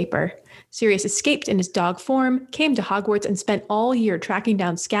newspaper. Sirius escaped in his dog form, came to Hogwarts, and spent all year tracking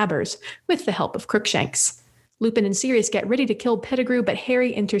down Scabbers with the help of Crookshanks. Lupin and Sirius get ready to kill Pettigrew, but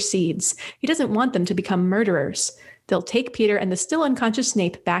Harry intercedes. He doesn't want them to become murderers. They'll take Peter and the still unconscious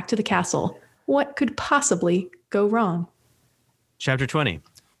Snape back to the castle. What could possibly go wrong? Chapter 20,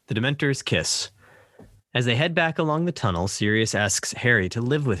 The Dementor's Kiss. As they head back along the tunnel, Sirius asks Harry to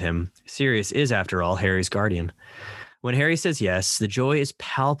live with him. Sirius is, after all, Harry's guardian. When Harry says yes, the joy is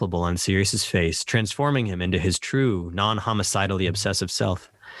palpable on Sirius's face, transforming him into his true, non-homicidally obsessive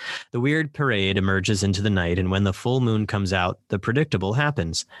self. The weird parade emerges into the night, and when the full moon comes out, the predictable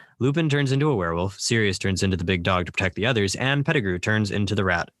happens. Lupin turns into a werewolf, Sirius turns into the big dog to protect the others, and Pettigrew turns into the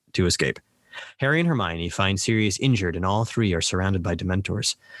rat to escape. Harry and Hermione find Sirius injured, and all three are surrounded by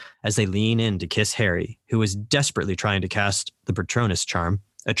Dementors. As they lean in to kiss Harry, who is desperately trying to cast the Patronus charm,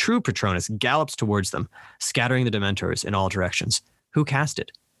 a true Patronus gallops towards them, scattering the Dementors in all directions. Who cast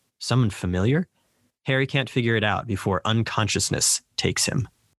it? Someone familiar? Harry can't figure it out before unconsciousness takes him.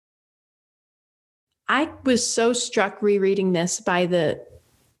 I was so struck rereading this by the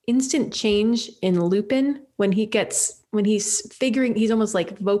instant change in Lupin when he's almost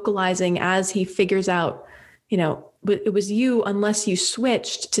like vocalizing as he figures out, it was you unless you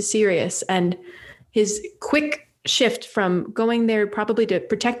switched to Sirius, and his quick shift from going there probably to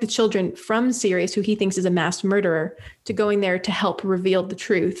protect the children from Sirius, who he thinks is a mass murderer, to going there to help reveal the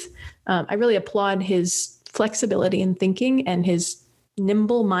truth. I really applaud his flexibility in thinking and his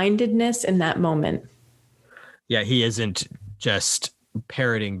nimble-mindedness in that moment. Yeah, he isn't just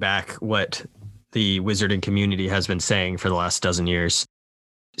parroting back what the wizarding community has been saying for the last dozen years.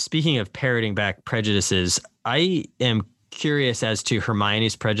 Speaking of parroting back prejudices, I am curious as to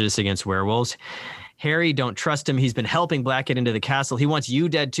Hermione's prejudice against werewolves. Harry, don't trust him. He's been helping Blackett into the castle. He wants you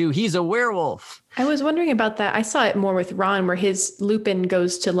dead too. He's a werewolf. I was wondering about that. I saw it more with Ron, where his Lupin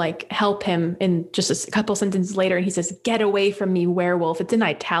goes to help him, and just a couple sentences later, he says, "Get away from me, werewolf." It's in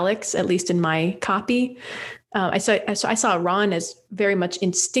italics, at least in my copy. I saw Ron as very much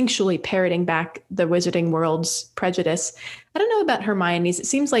instinctually parroting back the wizarding world's prejudice. I don't know about Hermione's. It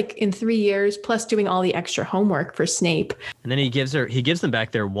seems like in 3 years, plus doing all the extra homework for Snape. And then he gives them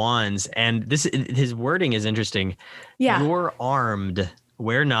back their wands, and his wording is interesting. Yeah, you're armed.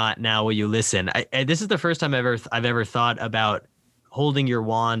 We're not. Now will you listen? This is the first time I've ever thought about holding your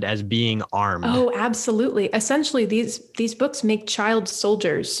wand as being armed. Oh, absolutely. Essentially, these books make child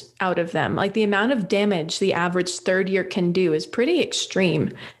soldiers out of them. Like, the amount of damage the average third year can do is pretty extreme.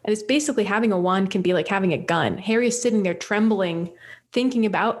 And it's basically having a wand can be like having a gun. Harry is sitting there trembling, thinking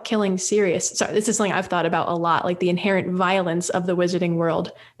about killing Sirius. Sorry, this is something I've thought about a lot, like the inherent violence of the wizarding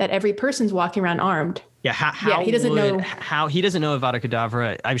world, that every person's walking around armed. Yeah, he doesn't know Avada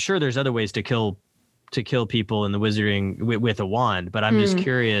Kedavra. I'm sure there's other ways to kill people in the wizarding with a wand, but I'm just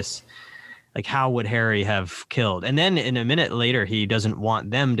curious, like, how would Harry have killed? And then in a minute later, he doesn't want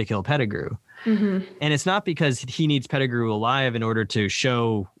them to kill Pettigrew. Mm-hmm. And it's not because he needs Pettigrew alive in order to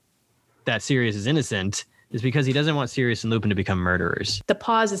show that Sirius is innocent. It's because he doesn't want Sirius and Lupin to become murderers. The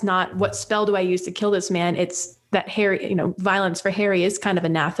pause is not, what spell do I use to kill this man? It's that Harry, violence for Harry is kind of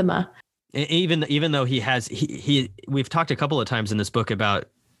anathema. Even though we've talked a couple of times in this book about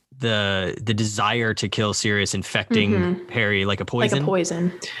the desire to kill Sirius infecting Harry like a poison. Like a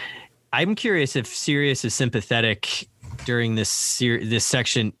poison. I'm curious if Sirius is sympathetic during this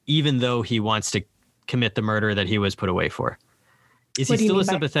section, even though he wants to commit the murder that he was put away for. Is he still a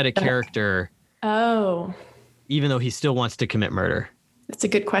sympathetic character? Oh. Even though he still wants to commit murder? That's a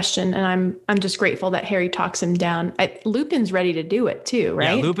good question. And I'm just grateful that Harry talks him down. Lupin's ready to do it too,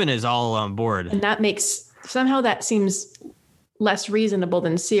 right? Yeah, Lupin is all on board. And that seems less reasonable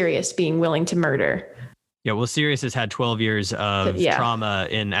than Sirius being willing to murder. Yeah, well, Sirius has had 12 years of trauma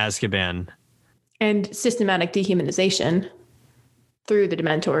in Azkaban. And systematic dehumanization through the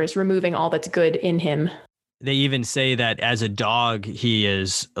Dementors, removing all that's good in him. They even say that as a dog, he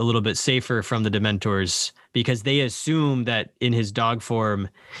is a little bit safer from the Dementors because they assume that in his dog form,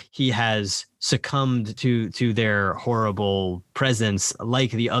 he has succumbed to their horrible presence, like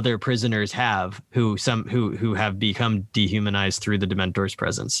the other prisoners have, who have become dehumanized through the Dementors'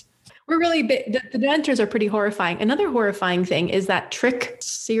 presence. The Dementors are pretty horrifying. Another horrifying thing is that trick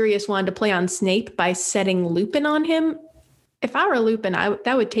Sirius wanted to play on Snape by setting Lupin on him. If I were Lupin,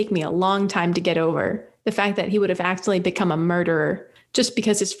 that would take me a long time to get over. The fact that he would have accidentally become a murderer just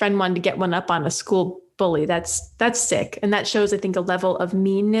because his friend wanted to get one up on a school bully. That's sick. And that shows, I think, a level of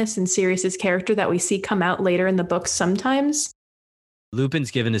meanness in Sirius's character that we see come out later in the books sometimes. Lupin's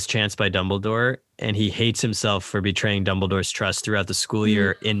given his chance by Dumbledore, and he hates himself for betraying Dumbledore's trust throughout the school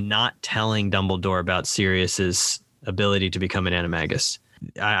year in not telling Dumbledore about Sirius's ability to become an animagus.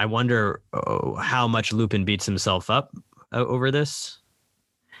 I wonder how much Lupin beats himself up over this.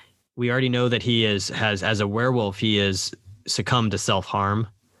 We already know that as a werewolf, he has succumbed to self-harm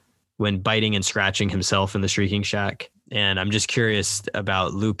when biting and scratching himself in the Shrieking Shack. And I'm just curious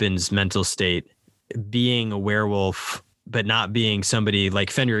about Lupin's mental state, being a werewolf, but not being somebody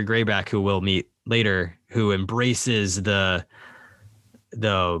like Fenrir Greyback, who we'll meet later, who embraces the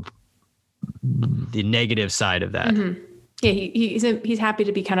negative side of that. Mm-hmm. Yeah, he's happy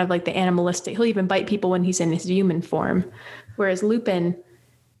to be kind of like the animalistic. He'll even bite people when he's in his human form. Whereas Lupin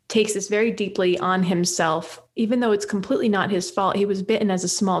takes this very deeply on himself, even though it's completely not his fault. He was bitten as a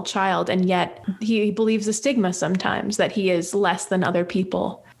small child, and yet he believes the stigma sometimes that he is less than other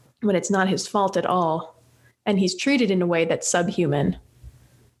people. when it's not his fault at all. And he's treated in a way that's subhuman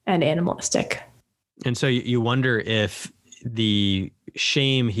and animalistic. And so you wonder if the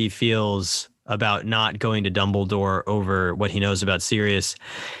shame he feels about not going to Dumbledore over what he knows about Sirius,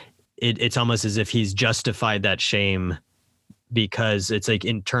 it's almost as if he's justified that shame because it's like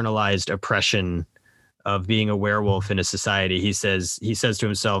internalized oppression of being a werewolf in a society. He says to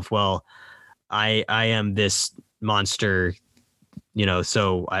himself, well, I am this monster,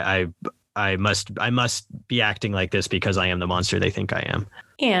 so I must be acting like this because I am the monster they think I am.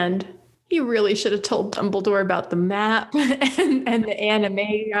 And he really should have told Dumbledore about the map and the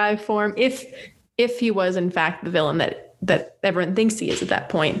anime form if he was in fact the villain that everyone thinks he is at that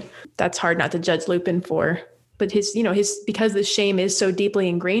point. That's hard not to judge Lupin for. But his because the shame is so deeply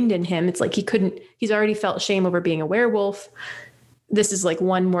ingrained in him, it's like he's already felt shame over being a werewolf. This is like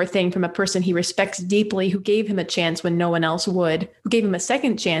one more thing from a person he respects deeply, who gave him a chance when no one else would, who gave him a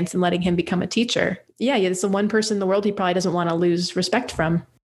second chance in letting him become a teacher. Yeah, it's the one person in the world he probably doesn't want to lose respect from.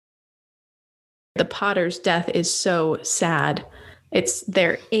 The Potter's death is so sad. It's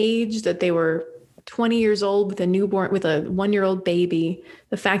their age, that they were 20 years old with a 1-year-old baby.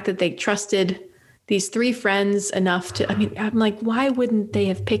 The fact that they trusted these 3 friends enough to, I'm like, why wouldn't they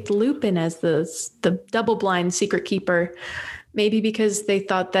have picked Lupin as the double-blind secret keeper? Maybe because they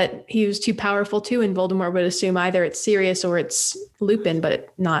thought that he was too powerful too, and Voldemort would assume either it's Sirius or it's Lupin,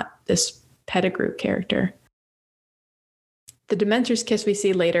 but not this Pettigrew character. The Dementor's kiss we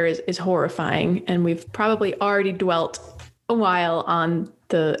see later is horrifying, and we've probably already dwelt a while on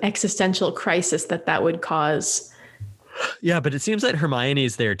the existential crisis that would cause. Yeah, but it seems that Hermione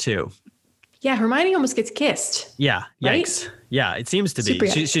is there too. Yeah, Hermione almost gets kissed. Yeah, right? Yikes. Yeah, it seems to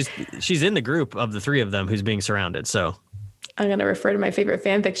be. She's in the group of the 3 of them who's being surrounded, so. I'm going to refer to my favorite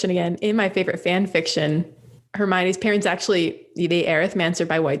fan fiction again. In my favorite fan fiction, Hermione's parents actually, they Arithmancer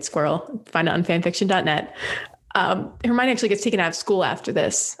by White Squirrel. Find it on fanfiction.net. Hermione actually gets taken out of school after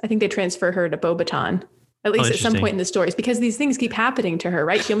this. I think they transfer her to Beauxbaton, at least at some point in the stories, because these things keep happening to her,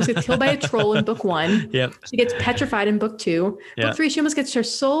 right? She almost gets killed by a troll in book 1. Yep. She gets petrified in book 2. Yep. Book 3, she almost gets her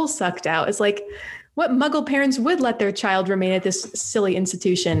soul sucked out. It's like, what Muggle parents would let their child remain at this silly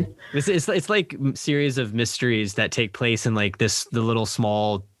institution? It's like a series of mysteries that take place in like the little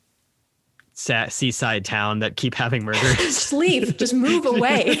small seaside town that keep having murders. Just leave. Just move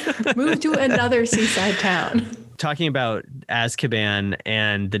away. Move to another seaside town. Talking about Azkaban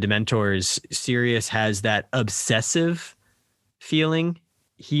and the Dementors, Sirius has that obsessive feeling.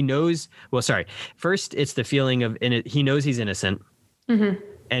 He knows. Well, sorry. First, it's the feeling of he knows he's innocent. Mm-hmm.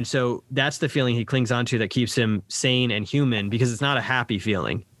 And so that's the feeling he clings onto that keeps him sane and human, because it's not a happy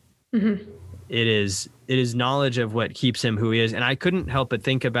feeling. Mm-hmm. It is knowledge of what keeps him who he is. And I couldn't help but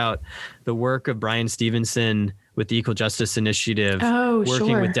think about the work of Bryan Stevenson with the Equal Justice Initiative,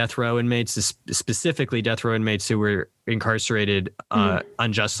 working with death row inmates, specifically death row inmates who were incarcerated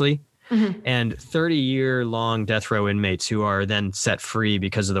unjustly, and 30-year-long death row inmates who are then set free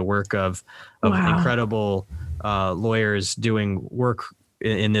because of the work of incredible lawyers doing work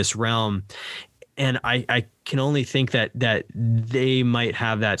in this realm. And I can only think that they might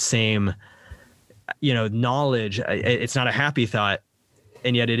have that same, knowledge. It's not a happy thought,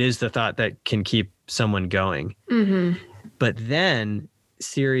 and yet it is the thought that can keep someone going. Mm-hmm. But then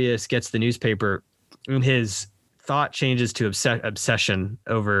Sirius gets the newspaper, and his thought changes to obsession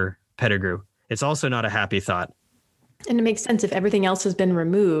over Pettigrew. It's also not a happy thought. And it makes sense if everything else has been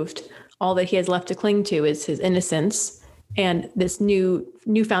removed. All that he has left to cling to is his innocence and this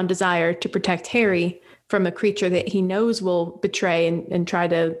newfound desire to protect Harry from a creature that he knows will betray and try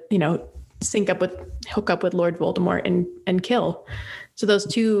to, hook up with Lord Voldemort and kill. So those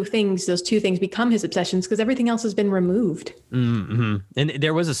two things become his obsessions because everything else has been removed. Mm-hmm. And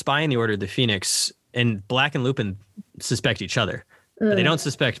there was a spy in the Order of the Phoenix, and Black and Lupin suspect each other. But they don't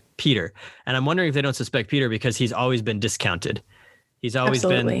suspect Peter. And I'm wondering if they don't suspect Peter because he's always been discounted. He's always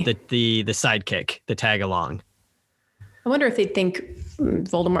been the sidekick, the tag along. I wonder if they'd think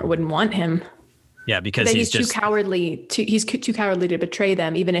Voldemort wouldn't want him. Yeah, because he's too cowardly. He's too cowardly to betray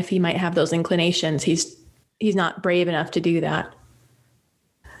them, even if he might have those inclinations. He's not brave enough to do that.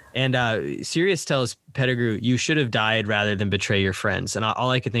 And Sirius tells Pettigrew, "You should have died rather than betray your friends." And all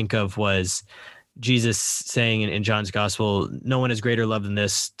I could think of was Jesus saying in John's Gospel, "No one has greater love than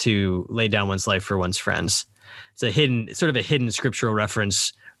this, to lay down one's life for one's friends." It's a hidden scriptural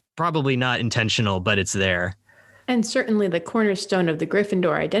reference, probably not intentional, but it's there. And certainly the cornerstone of the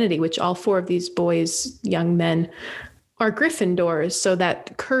Gryffindor identity, which all 4 of these boys, young men, are Gryffindors, so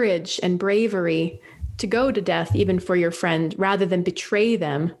that courage and bravery to go to death, even for your friend, rather than betray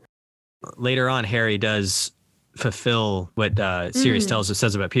them. Later on, Harry does fulfill what Sirius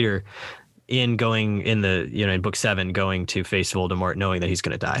says about Peter in going in book 7, going to face Voldemort, knowing that he's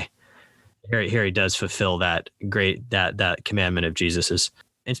going to die. Harry does fulfill that commandment of Jesus's.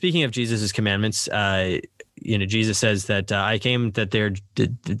 And speaking of Jesus's commandments, Jesus says that I came that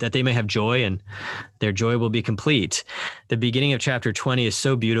they may have joy, and their joy will be complete. The beginning of chapter 20 is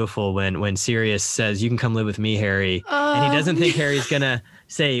so beautiful when Sirius says, "You can come live with me, Harry," and he doesn't think Harry's gonna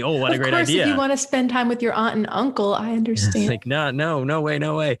say, "Oh, what a great idea." Of course, if you want to spend time with your aunt and uncle, I understand. It's like no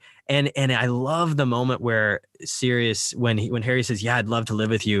way. And I love the moment where Sirius, when Harry says, "Yeah, I'd love to live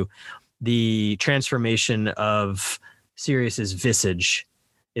with you," the transformation of Sirius's visage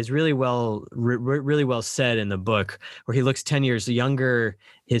is really well said in the book, where he looks 10 years younger.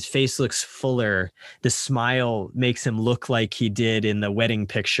 His face looks fuller. The smile makes him look like he did in the wedding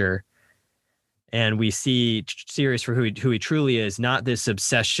picture. And we see Sirius for who he truly is, not this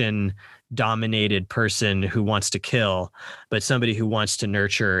obsession dominated person who wants to kill, but somebody who wants to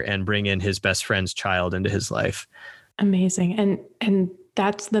nurture and bring in his best friend's child into his life. Amazing. And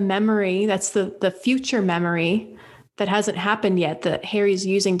that's the memory, that's the future memory that hasn't happened yet, that Harry's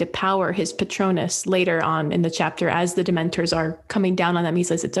using to power his Patronus later on in the chapter as the Dementors are coming down on them. He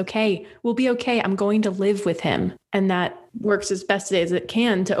says, "It's okay. We'll be okay. I'm going to live with him." And that works as best as it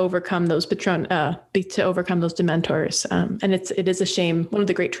can to overcome those to overcome those Dementors. And it is a shame. One of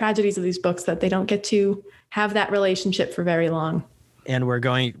the great tragedies of these books that they don't get to have that relationship for very long. And we're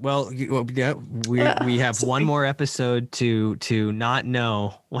going, we have one more episode to not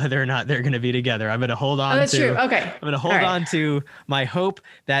know whether or not they're going to be together. I'm going to hold on that's true. Okay. I'm going to hold on to my hope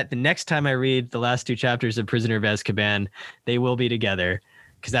that the next time I read the last 2 chapters of Prisoner of Azkaban, they will be together.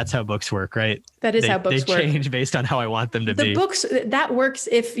 Because that's how books work, right? That is how books work. They change based on how I want them to be. The books, that works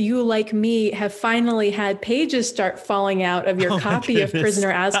if you, like me, have finally had pages start falling out of your copy of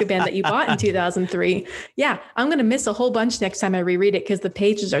Prisoner of Azkaban that you bought in 2003. Yeah, I'm going to miss a whole bunch next time I reread it because the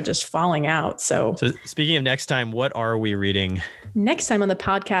pages are just falling out. So speaking of next time, what are we reading? Next time on the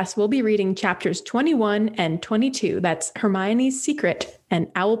podcast, we'll be reading chapters 21 and 22. That's Hermione's Secret and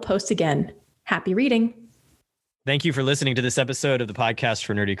Owl Post Again. Happy reading. Thank you for listening to this episode of the Podcast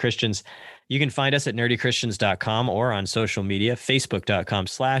for Nerdy Christians. You can find us at nerdychristians.com or on social media,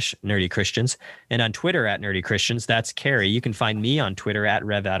 facebook.com/nerdychristians, and on Twitter at nerdychristians. That's Carrie. You can find me on Twitter at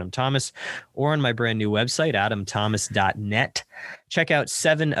RevAdamThomas or on my brand new website, adamthomas.net. Check out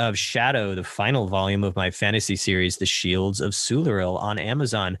 7 of Shadow, the final volume of my fantasy series, The Shields of Suluril, on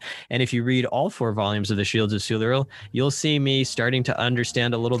Amazon. And if you read all 4 volumes of The Shields of Suluril, you'll see me starting to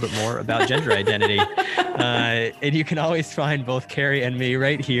understand a little bit more about gender identity. And you can always find both Carrie and me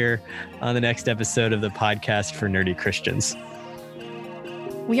right here on the next episode of the Podcast for Nerdy Christians.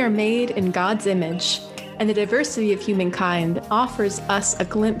 We are made in God's image, and the diversity of humankind offers us a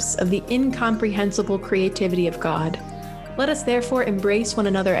glimpse of the incomprehensible creativity of God. Let us therefore embrace one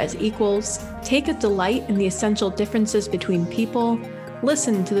another as equals, take a delight in the essential differences between people,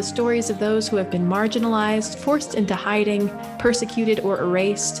 listen to the stories of those who have been marginalized, forced into hiding, persecuted, or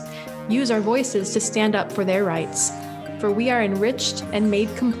erased, use our voices to stand up for their rights. For we are enriched and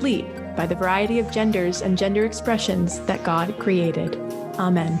made complete by the variety of genders and gender expressions that God created.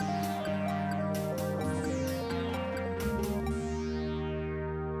 Amen.